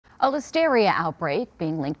A Listeria outbreak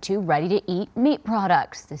being linked to ready-to-eat meat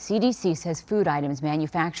products. The CDC says food items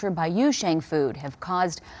manufactured by Yu Shang Food have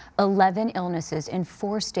caused 11 illnesses in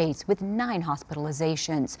 4 states with 9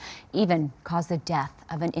 hospitalizations, even caused the death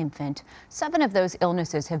of an infant. 7 of those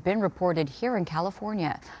illnesses have been reported here in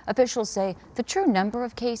California. Officials say the true number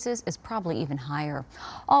of cases is probably even higher.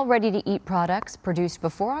 All ready-to-eat products produced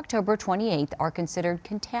before October 28th are considered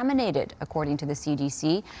contaminated, according to the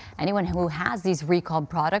CDC. Anyone who has these recalled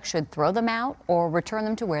products should throw them out or return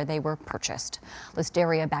them to where they were purchased.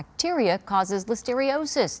 Listeria bacteria causes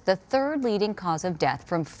listeriosis, the 3rd leading cause of death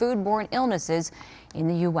from foodborne illnesses in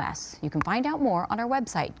the U.S. You can find out more on our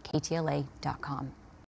website, KTLA.com.